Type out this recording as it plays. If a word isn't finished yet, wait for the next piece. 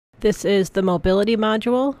This is the mobility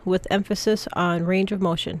module with emphasis on range of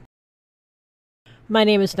motion. My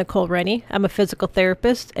name is Nicole Rennie. I'm a physical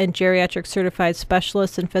therapist and geriatric certified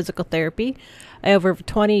specialist in physical therapy. I have over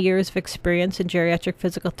 20 years of experience in geriatric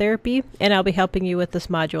physical therapy, and I'll be helping you with this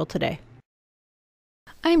module today.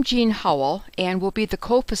 I'm Jean Howell and will be the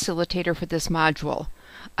co-facilitator for this module.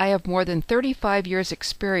 I have more than 35 years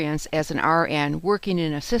experience as an RN working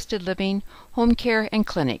in assisted living, home care, and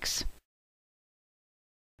clinics.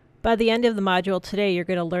 By the end of the module today, you're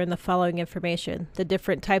going to learn the following information: the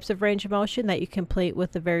different types of range of motion that you complete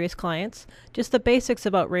with the various clients, just the basics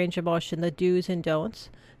about range of motion, the do's and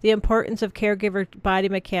don'ts, the importance of caregiver body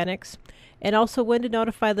mechanics, and also when to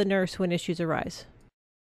notify the nurse when issues arise.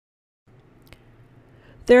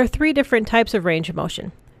 There are three different types of range of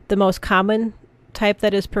motion. The most common type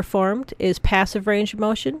that is performed is passive range of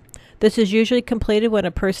motion. This is usually completed when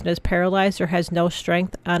a person is paralyzed or has no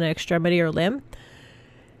strength on an extremity or limb,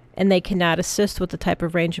 and they cannot assist with the type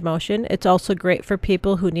of range of motion. It's also great for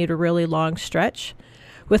people who need a really long stretch.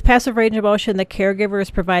 With passive range of motion, the caregiver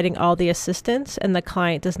is providing all the assistance and the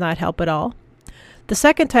client does not help at all. The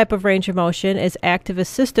second type of range of motion is active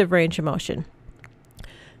assistive range of motion.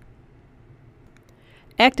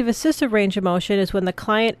 Active assistive range of motion is when the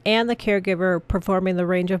client and the caregiver are performing the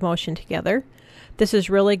range of motion together. This is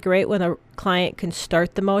really great when a client can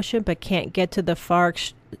start the motion but can't get to the far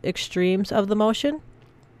extremes of the motion.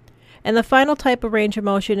 And the final type of range of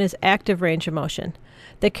motion is active range of motion.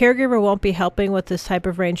 The caregiver won't be helping with this type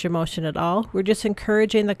of range of motion at all. We're just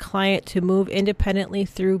encouraging the client to move independently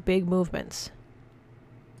through big movements.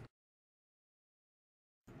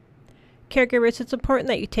 Caregivers, it's important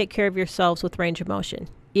that you take care of yourselves with range of motion.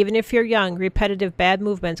 Even if you're young, repetitive bad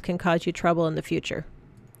movements can cause you trouble in the future.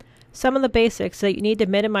 Some of the basics: that you need to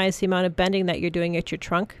minimize the amount of bending that you're doing at your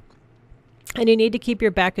trunk, and you need to keep your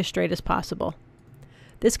back as straight as possible.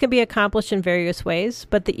 This can be accomplished in various ways,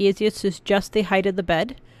 but the easiest is just the height of the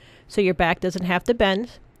bed, so your back doesn't have to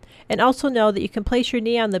bend. And also know that you can place your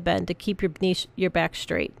knee on the bed to keep your back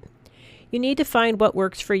straight. You need to find what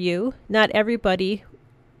works for you. Not everybody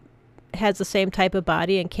has the same type of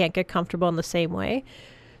body and can't get comfortable in the same way.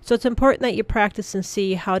 So it's important that you practice and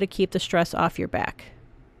see how to keep the stress off your back.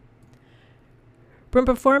 When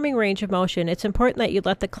performing range of motion, it's important that you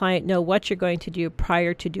let the client know what you're going to do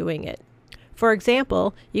prior to doing it. For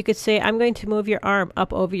example, you could say, "I'm going to move your arm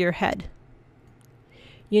up over your head.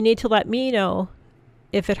 You need to let me know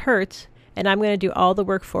if it hurts, and I'm going to do all the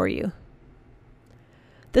work for you."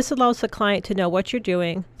 This allows the client to know what you're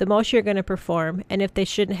doing, the motion you're going to perform, and if they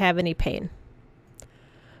shouldn't have any pain.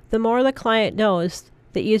 The more the client knows,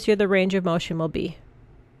 the easier the range of motion will be.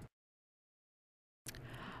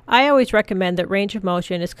 I always recommend that range of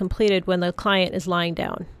motion is completed when the client is lying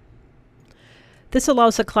down. This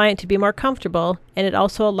allows the client to be more comfortable, and it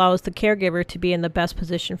also allows the caregiver to be in the best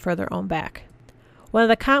position for their own back. One of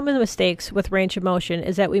the common mistakes with range of motion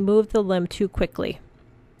is that we move the limb too quickly.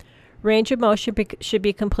 Range of motion should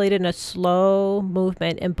be completed in a slow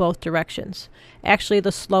movement in both directions. Actually,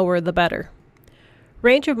 the slower the better.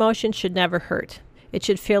 Range of motion should never hurt. It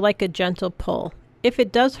should feel like a gentle pull. If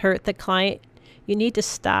it does hurt the client, you need to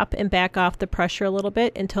stop and back off the pressure a little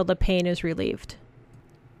bit until the pain is relieved.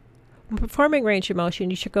 When performing range of motion,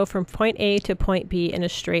 you should go from point A to point B in a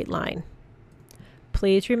straight line.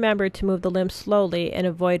 Please remember to move the limb slowly and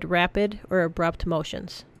avoid rapid or abrupt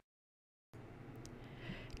motions.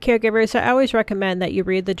 Caregivers, I always recommend that you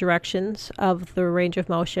read the directions of the range of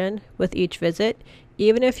motion with each visit.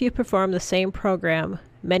 Even if you perform the same program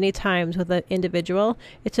many times with an individual,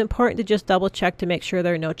 it's important to just double check to make sure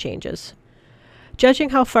there are no changes. Judging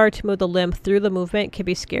how far to move the limb through the movement can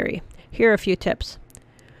be scary. Here are a few tips.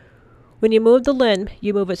 When you move the limb,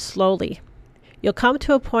 you move it slowly. You'll come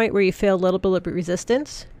to a point where you feel a little bit of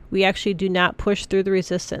resistance. We actually do not push through the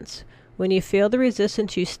resistance. When you feel the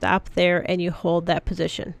resistance, you stop there and you hold that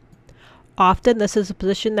position. Often this is a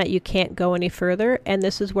position that you can't go any further, and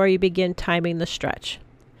this is where you begin timing the stretch.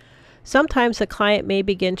 Sometimes the client may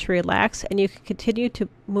begin to relax and you can continue to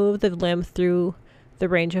move the limb through the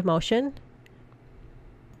range of motion.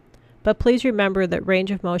 But please remember that range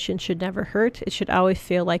of motion should never hurt. It should always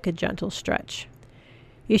feel like a gentle stretch.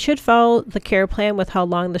 You should follow the care plan with how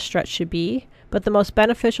long the stretch should be, but the most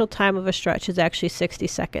beneficial time of a stretch is actually 60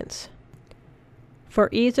 seconds. For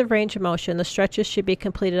ease of range of motion, the stretches should be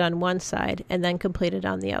completed on one side and then completed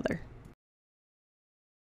on the other.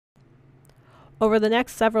 Over the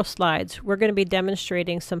next several slides, we're going to be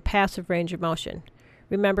demonstrating some passive range of motion.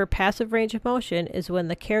 Remember, passive range of motion is when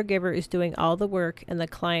the caregiver is doing all the work and the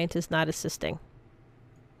client is not assisting.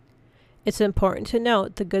 It's important to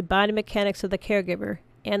note the good body mechanics of the caregiver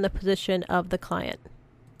and the position of the client.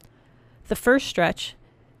 The first stretch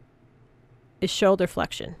is shoulder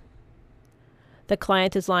flexion. The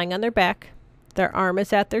client is lying on their back, their arm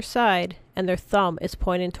is at their side, and their thumb is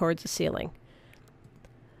pointing towards the ceiling.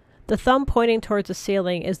 The thumb pointing towards the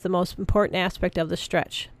ceiling is the most important aspect of the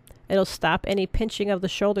stretch. It'll stop any pinching of the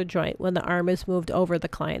shoulder joint when the arm is moved over the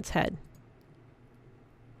client's head.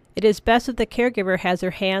 It is best if the caregiver has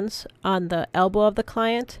their hands on the elbow of the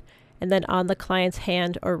client and then on the client's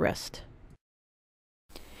hand or wrist.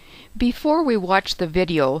 Before we watch the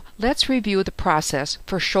video, let's review the process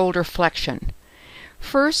for shoulder flexion.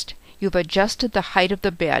 First, you've adjusted the height of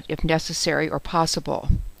the bed if necessary or possible.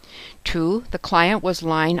 2. The client was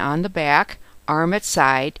lying on the back, arm at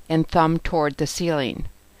side, and thumb toward the ceiling.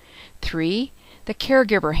 3. The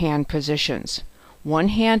caregiver hand positions. One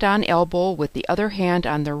hand on elbow with the other hand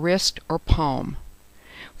on the wrist or palm.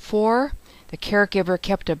 4. The caregiver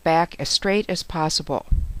kept a back as straight as possible.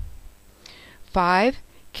 5.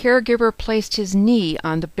 Caregiver placed his knee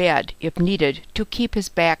on the bed if needed to keep his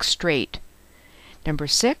back straight.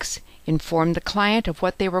 6. Informed the client of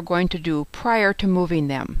what they were going to do prior to moving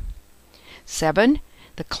them. 7.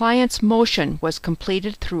 The client's motion was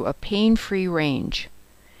completed through a pain-free range.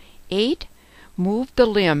 8. Moved the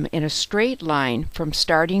limb in a straight line from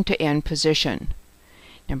starting to end position.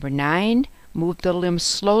 9. Moved the limb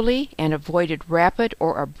slowly and avoided rapid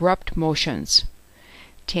or abrupt motions.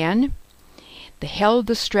 10. They held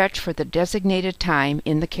the stretch for the designated time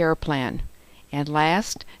in the care plan. And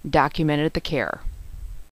last, documented the care.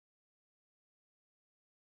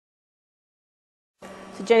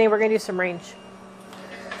 So Jenny, we're going to do some range.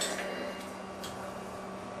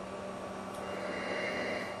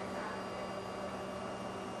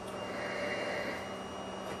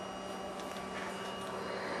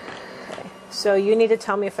 Okay. So you need to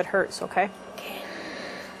tell me if it hurts, okay? Okay.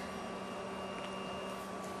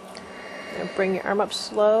 Now bring your arm up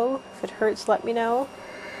slow. If it hurts, let me know.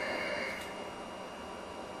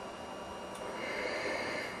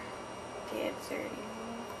 Yeah, it's hurting.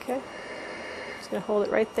 Okay. Just going to hold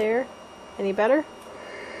it right there. Any better?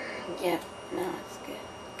 Yeah, no, it's good.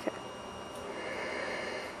 Okay.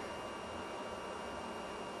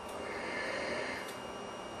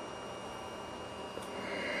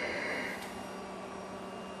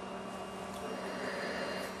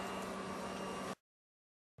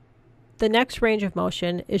 The next range of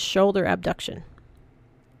motion is shoulder abduction.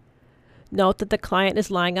 Note that the client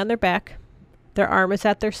is lying on their back, their arm is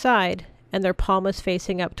at their side, and their palm is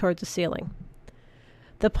facing up towards the ceiling.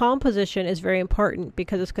 The palm position is very important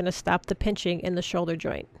because it's going to stop the pinching in the shoulder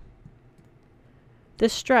joint.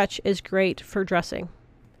 This stretch is great for dressing.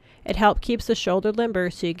 It helps keep the shoulder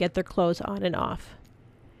limber so you get their clothes on and off.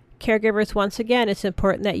 Caregivers, once again, it's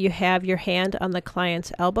important that you have your hand on the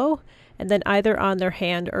client's elbow and then either on their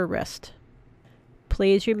hand or wrist.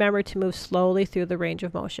 Please remember to move slowly through the range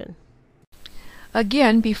of motion.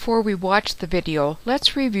 Again, before we watch the video,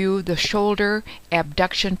 let's review the shoulder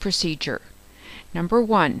abduction procedure.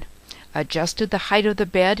 1. Adjusted the height of the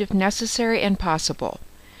bed if necessary and possible.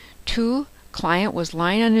 2. Client was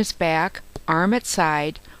lying on his back, arm at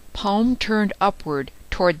side, palm turned upward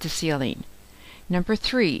toward the ceiling.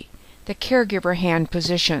 3. The caregiver hand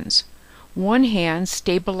positions. One hand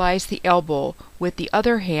stabilized the elbow with the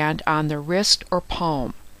other hand on the wrist or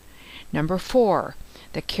palm. 4.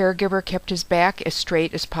 The caregiver kept his back as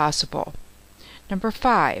straight as possible.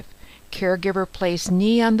 5. Caregiver placed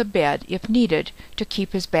knee on the bed if needed to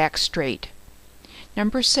keep his back straight.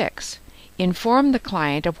 6. Informed the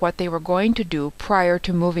client of what they were going to do prior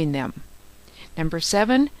to moving them.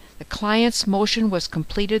 7. The client's motion was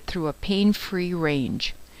completed through a pain-free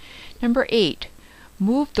range. 8.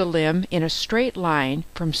 Moved the limb in a straight line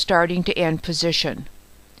from starting to end position.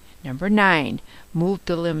 9. Moved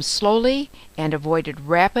the limb slowly and avoided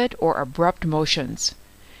rapid or abrupt motions.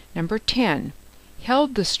 10.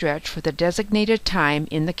 Held the stretch for the designated time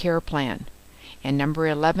in the care plan. And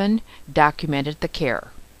 11. Documented the care.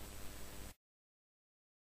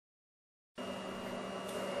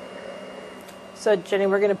 So Jenny,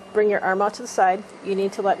 we're going to bring your arm out to the side. You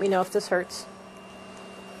need to let me know if this hurts.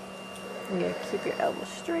 You're going to keep your elbow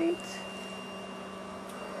straight.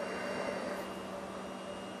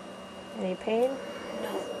 Any pain?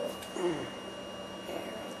 No. There,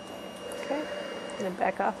 right there. Okay. Going to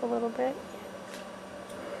back off a little bit.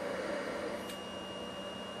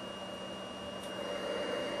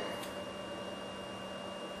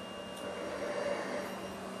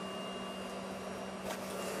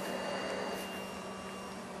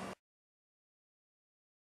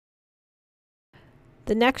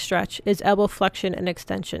 The next stretch is elbow flexion and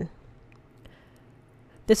extension.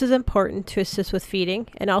 This is important to assist with feeding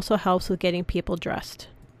and also helps with getting people dressed.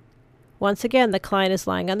 Once again, the client is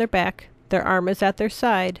lying on their back, their arm is at their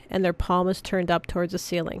side, and their palm is turned up towards the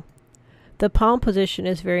ceiling. The palm position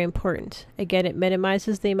is very important. Again, it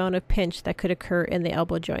minimizes the amount of pinch that could occur in the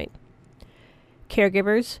elbow joint.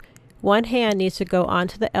 Caregivers, one hand needs to go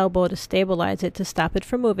onto the elbow to stabilize it to stop it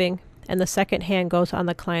from moving, and the second hand goes on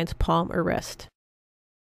the client's palm or wrist.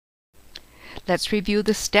 Let's review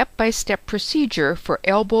the step-by-step procedure for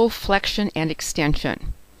elbow flexion and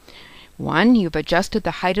extension. 1. You've adjusted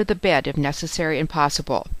the height of the bed if necessary and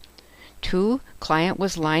possible. 2. Client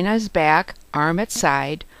was lying on his back, arm at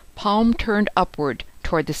side, palm turned upward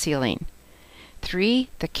toward the ceiling. 3.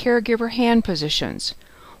 The caregiver hand positions.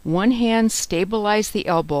 One hand stabilized the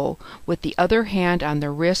elbow with the other hand on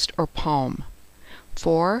the wrist or palm.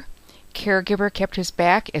 4. Caregiver kept his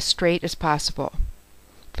back as straight as possible.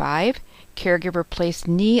 5. Caregiver placed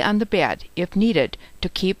knee on the bed, if needed, to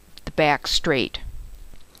keep the back straight.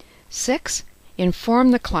 6.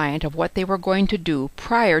 Inform the client of what they were going to do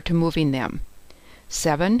prior to moving them.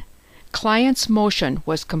 7. Client's motion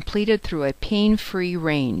was completed through a pain-free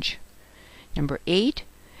range. 8.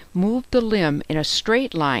 Move the limb in a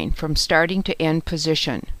straight line from starting to end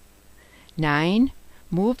position. 9.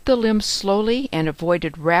 Moved the limb slowly and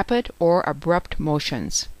avoided rapid or abrupt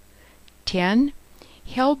motions. 10.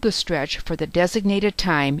 Held the stretch for the designated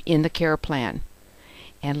time in the care plan.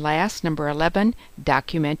 And last, 11,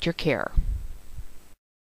 document your care.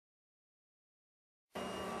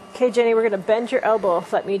 Okay, Jenny, we're going to bend your elbow.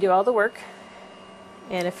 Let me do all the work.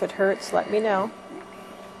 And if it hurts, let me know.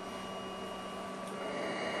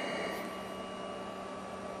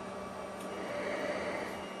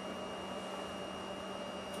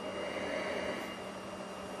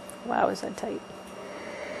 Wow, is that tight?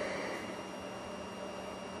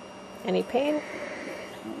 Any pain?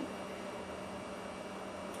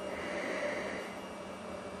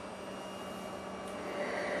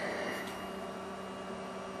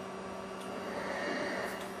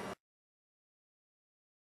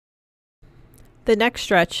 The next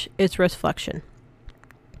stretch is wrist flexion.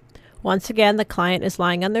 Once again, the client is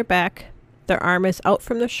lying on their back, their arm is out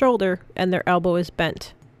from the shoulder, and their elbow is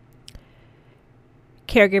bent.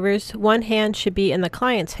 Caregivers, one hand should be in the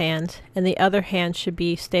client's hand, and the other hand should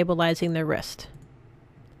be stabilizing their wrist.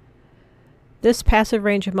 This passive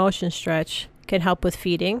range of motion stretch can help with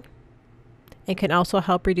feeding and can also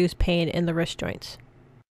help reduce pain in the wrist joints.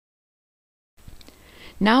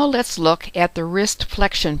 Now let's look at the wrist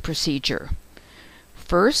flexion procedure.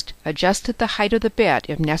 First, adjusted the height of the bed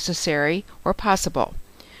if necessary or possible.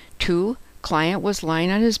 2. Client was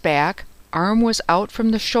lying on his back, arm was out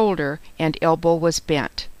from the shoulder, and elbow was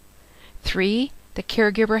bent. 3. The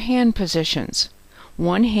caregiver hand positions.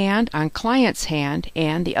 One hand on client's hand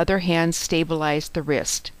and the other hand stabilized the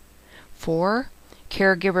wrist. 4.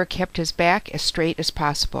 Caregiver kept his back as straight as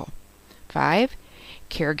possible. 5.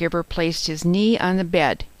 Caregiver placed his knee on the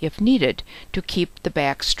bed, if needed, to keep the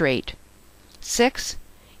back straight. 6.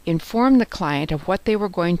 Inform the client of what they were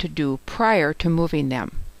going to do prior to moving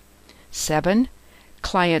them. 7.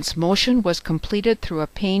 Client's motion was completed through a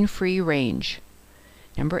pain-free range.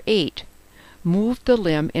 8. Moved the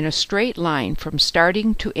limb in a straight line from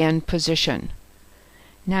starting to end position.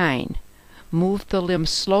 9. Moved the limb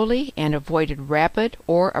slowly and avoided rapid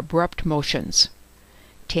or abrupt motions.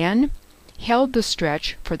 10. Held the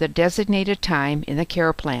stretch for the designated time in the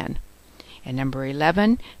care plan. And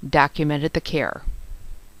 11, documented the care.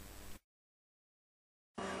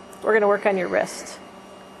 We're going to work on your wrist.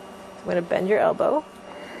 I'm going to bend your elbow.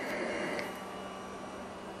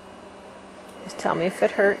 Just tell me if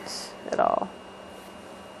it hurts at all.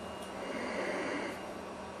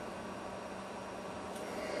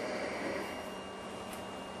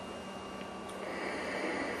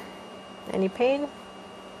 Any pain?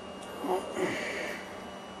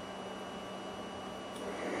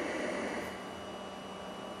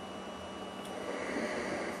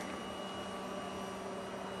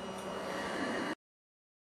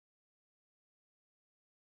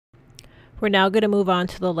 We're now going to move on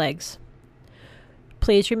to the legs.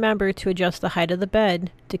 Please remember to adjust the height of the bed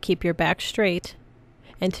to keep your back straight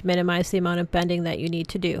and to minimize the amount of bending that you need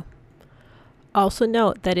to do. Also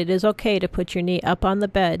note that it is okay to put your knee up on the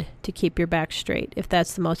bed to keep your back straight if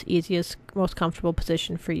that's the most comfortable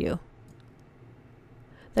position for you.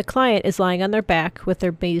 The client is lying on their back with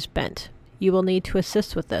their knees bent. You will need to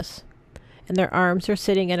assist with this, and their arms are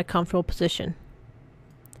sitting in a comfortable position.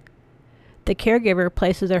 The caregiver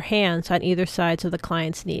places their hands on either sides of the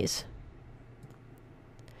client's knees.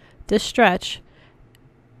 This stretch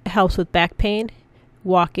helps with back pain,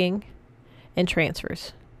 walking, and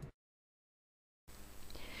transfers.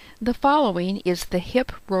 The following is the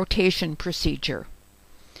hip rotation procedure.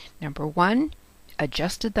 Number 1,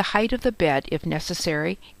 adjusted the height of the bed if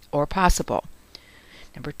necessary or possible.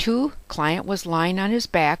 Number 2, client was lying on his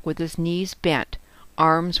back with his knees bent.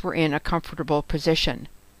 Arms were in a comfortable position.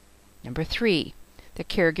 Number 3, the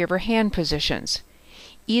caregiver hand positions,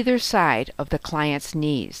 either side of the client's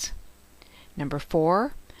knees. Number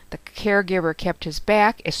 4, the caregiver kept his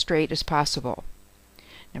back as straight as possible.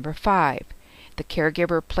 Number 5, the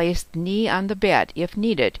caregiver placed the knee on the bed if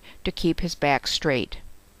needed to keep his back straight.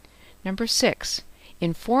 Number 6,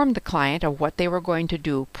 informed the client of what they were going to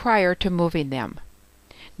do prior to moving them.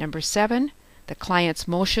 Number 7, the client's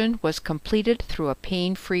motion was completed through a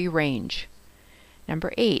pain-free range.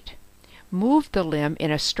 Number 8, moved the limb in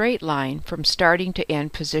a straight line from starting to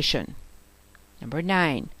end position. Number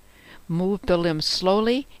 9, moved the limb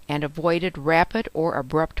slowly and avoided rapid or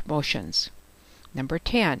abrupt motions. Number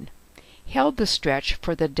 10, held the stretch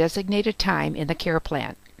for the designated time in the care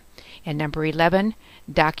plan. And number 11,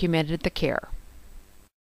 documented the care.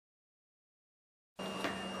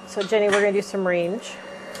 So Jenny, we're going to do some range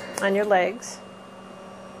on your legs.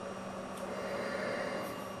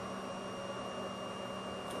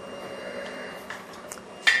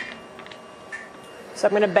 So I'm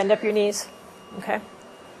going to bend up your knees, okay?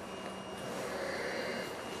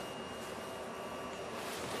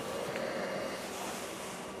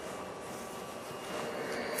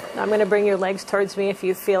 Now I'm going to bring your legs towards me. If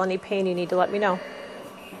you feel any pain, you need to let me know.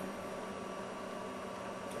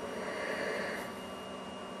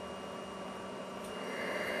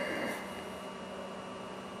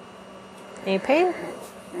 Any pain?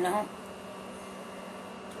 No.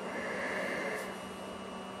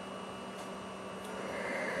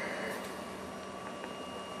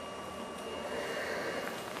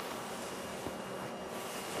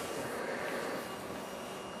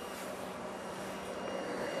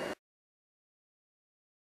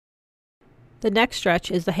 The next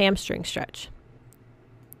stretch is the hamstring stretch.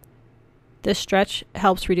 This stretch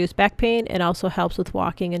helps reduce back pain and also helps with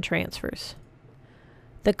walking and transfers.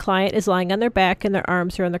 The client is lying on their back and their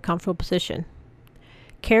arms are in their comfortable position.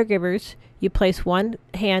 Caregivers, you place one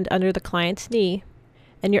hand under the client's knee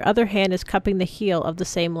and your other hand is cupping the heel of the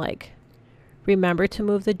same leg. Remember to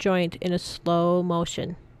move the joint in a slow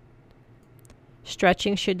motion.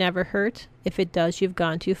 Stretching should never hurt. If it does, you've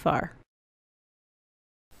gone too far.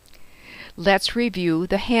 Let's review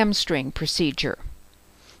the hamstring procedure.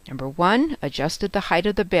 Number 1, adjusted the height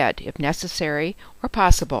of the bed if necessary or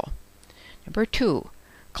possible. Number 2,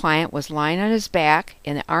 client was lying on his back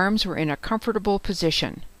and the arms were in a comfortable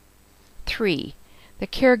position. 3, the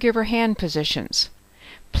caregiver hand positions.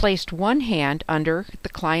 Placed one hand under the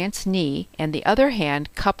client's knee and the other hand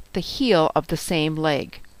cupped the heel of the same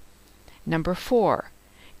leg. Number 4,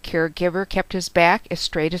 caregiver kept his back as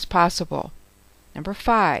straight as possible. Number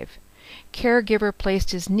 5, caregiver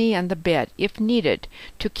placed his knee on the bed if needed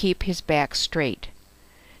to keep his back straight.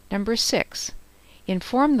 Number 6,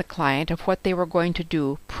 inform the client of what they were going to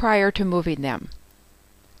do prior to moving them.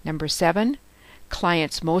 Number 7,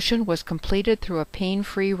 client's motion was completed through a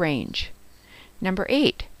pain-free range. Number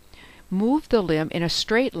 8, move the limb in a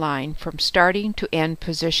straight line from starting to end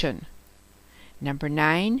position. Number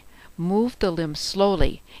 9, move the limb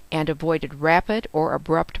slowly and avoided rapid or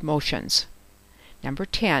abrupt motions. Number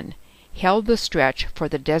 10, held the stretch for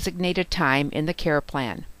the designated time in the care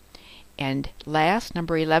plan. And last,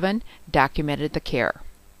 number 11, documented the care.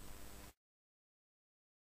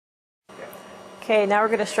 Okay, now we're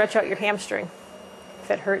going to stretch out your hamstring.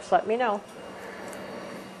 If it hurts, let me know.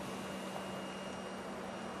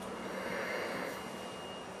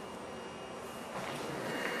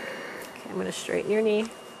 Okay, I'm going to straighten your knee.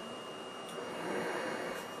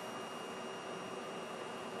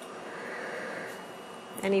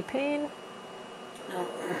 Any pain? No.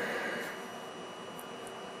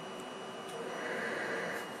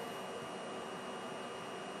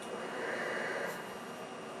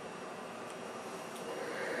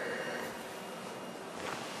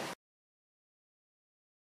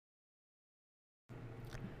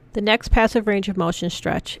 The next passive range of motion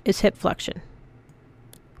stretch is hip flexion.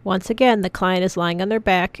 Once again, the client is lying on their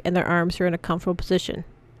back and their arms are in a comfortable position.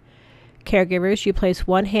 Caregivers, you place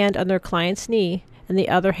one hand on their client's knee and the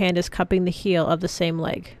other hand is cupping the heel of the same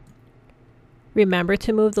leg. Remember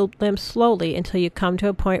to move the limb slowly until you come to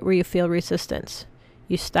a point where you feel resistance.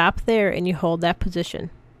 You stop there and you hold that position.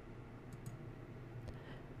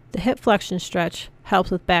 The hip flexion stretch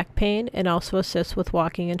helps with back pain and also assists with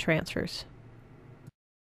walking and transfers.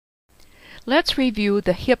 Let's review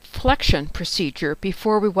the hip flexion procedure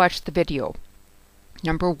before we watch the video.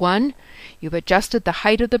 Number 1, you've adjusted the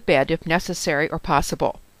height of the bed if necessary or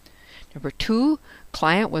possible. Number 2,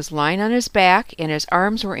 client was lying on his back and his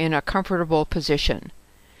arms were in a comfortable position.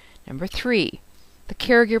 Number 3, the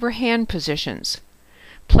caregiver hand positions.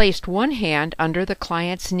 Placed one hand under the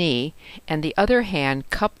client's knee and the other hand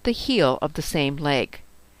cupped the heel of the same leg.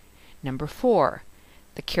 Number 4,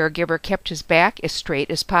 the caregiver kept his back as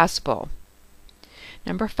straight as possible.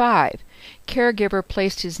 Number 5, caregiver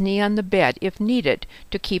placed his knee on the bed if needed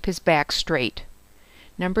to keep his back straight.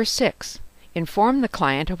 Number 6, informed the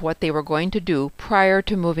client of what they were going to do prior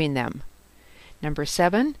to moving them. Number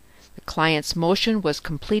 7, the client's motion was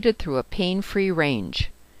completed through a pain-free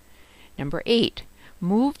range. Number 8,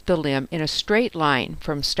 moved the limb in a straight line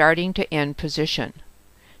from starting to end position.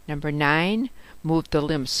 Number 9, moved the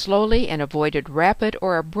limb slowly and avoided rapid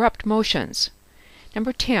or abrupt motions.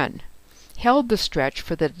 Number 10, held the stretch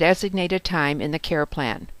for the designated time in the care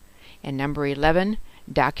plan. And number 11,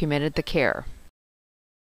 documented the care.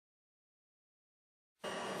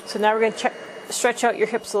 So now we're going to stretch out your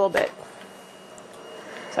hips a little bit.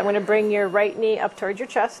 So I'm going to bring your right knee up towards your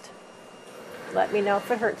chest. Let me know if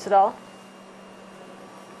it hurts at all.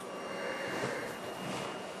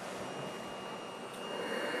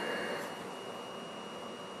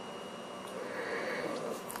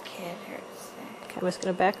 Okay, it hurts there. Okay, I'm just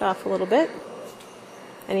going to back off a little bit.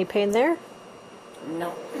 Any pain there?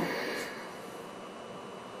 No.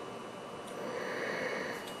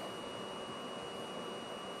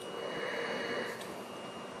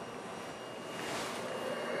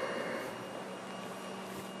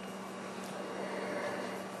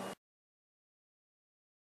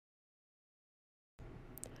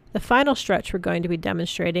 The final stretch we're going to be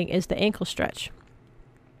demonstrating is the ankle stretch.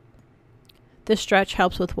 This stretch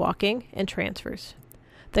helps with walking and transfers.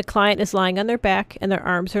 The client is lying on their back and their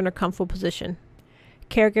arms are in a comfortable position.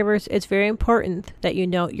 Caregivers, it's very important that you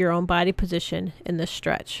note your own body position in this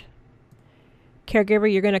stretch.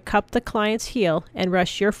 Caregiver, you're going to cup the client's heel and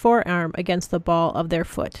rest your forearm against the ball of their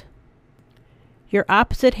foot. Your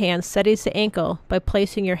opposite hand steadies the ankle by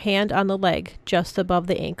placing your hand on the leg just above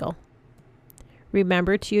the ankle.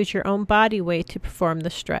 Remember to use your own body weight to perform the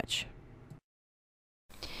stretch.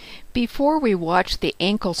 Before we watch the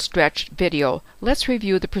ankle stretch video, let's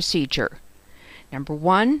review the procedure. Number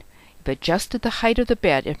 1, you've adjusted the height of the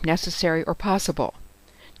bed if necessary or possible.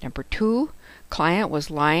 Number 2, client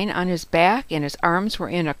was lying on his back and his arms were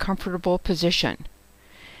in a comfortable position.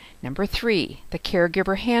 Number 3, the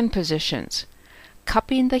caregiver hand positions.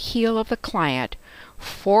 Cupping the heel of the client,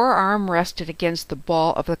 forearm rested against the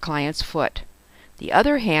ball of the client's foot. The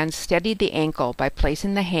other hand steadied the ankle by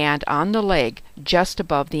placing the hand on the leg just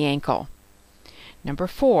above the ankle. Number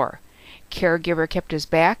 4, caregiver kept his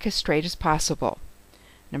back as straight as possible.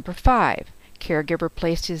 Number 5, caregiver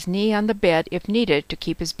placed his knee on the bed if needed to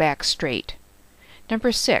keep his back straight.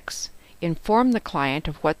 Number 6, informed the client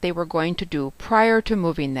of what they were going to do prior to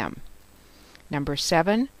moving them. Number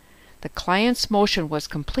 7, the client's motion was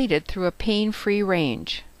completed through a pain-free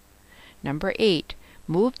range. Number 8,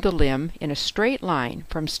 moved the limb in a straight line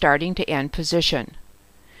from starting to end position.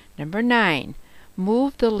 Number 9,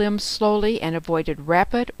 moved the limb slowly and avoided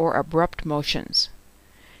rapid or abrupt motions.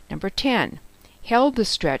 Number 10, held the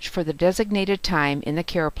stretch for the designated time in the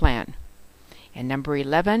care plan. And number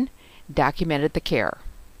 11, documented the care.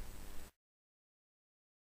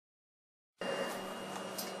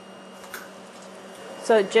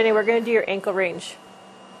 So Jenny, we're going to do your ankle range.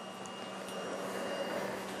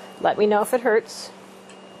 Let me know if it hurts.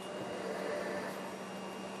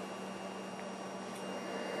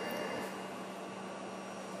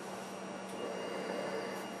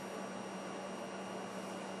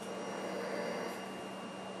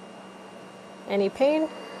 Any pain?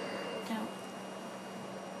 No.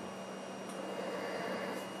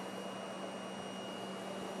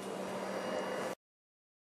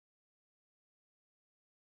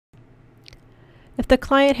 If the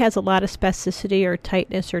client has a lot of spasticity or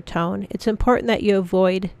tightness or tone, it's important that you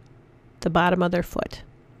avoid the bottom of their foot.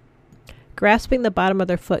 Grasping the bottom of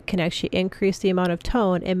their foot can actually increase the amount of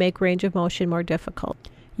tone and make range of motion more difficult.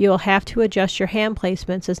 You will have to adjust your hand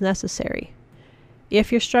placements as necessary.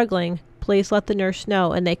 If you're struggling, please let the nurse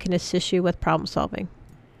know and they can assist you with problem solving.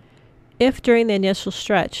 If during the initial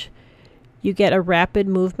stretch you get a rapid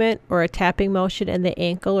movement or a tapping motion in the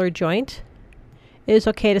ankle or joint, it is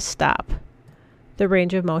okay to stop the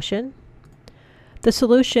range of motion. The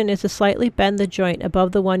solution is to slightly bend the joint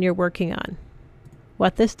above the one you're working on.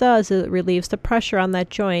 What this does is it relieves the pressure on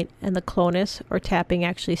that joint and the clonus or tapping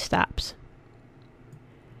actually stops.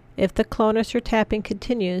 If the clonus or tapping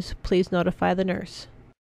continues, please notify the nurse.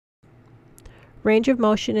 Range of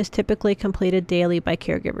motion is typically completed daily by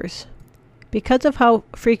caregivers. Because of how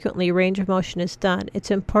frequently range of motion is done,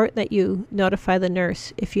 it's important that you notify the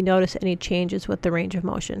nurse if you notice any changes with the range of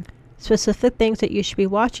motion. Specific things that you should be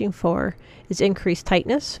watching for is increased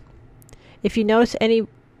tightness. If you notice any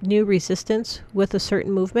new resistance with a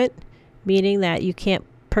certain movement, meaning that you can't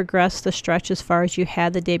progress the stretch as far as you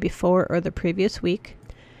had the day before or the previous week.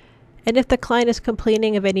 And if the client is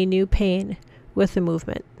complaining of any new pain with the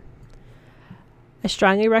movement. I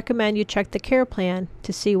strongly recommend you check the care plan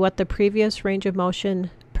to see what the previous range of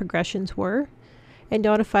motion progressions were and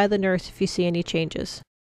notify the nurse if you see any changes.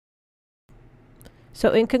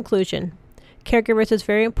 So in conclusion, caregivers, it's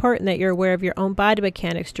very important that you're aware of your own body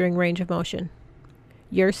mechanics during range of motion.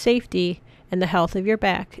 Your safety and the health of your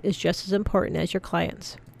back is just as important as your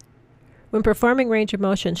client's. When performing range of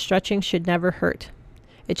motion, stretching should never hurt.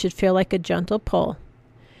 It should feel like a gentle pull.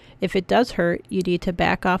 If it does hurt, you need to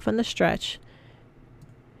back off on the stretch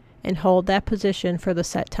and hold that position for the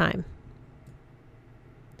set time.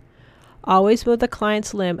 Always move the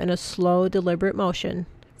client's limb in a slow, deliberate motion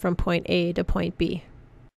from point A to point B.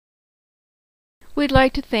 We'd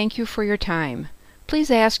like to thank you for your time.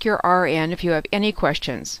 Please ask your RN if you have any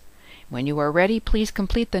questions. When you are ready, please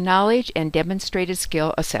complete the knowledge and demonstrated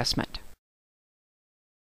skill assessment.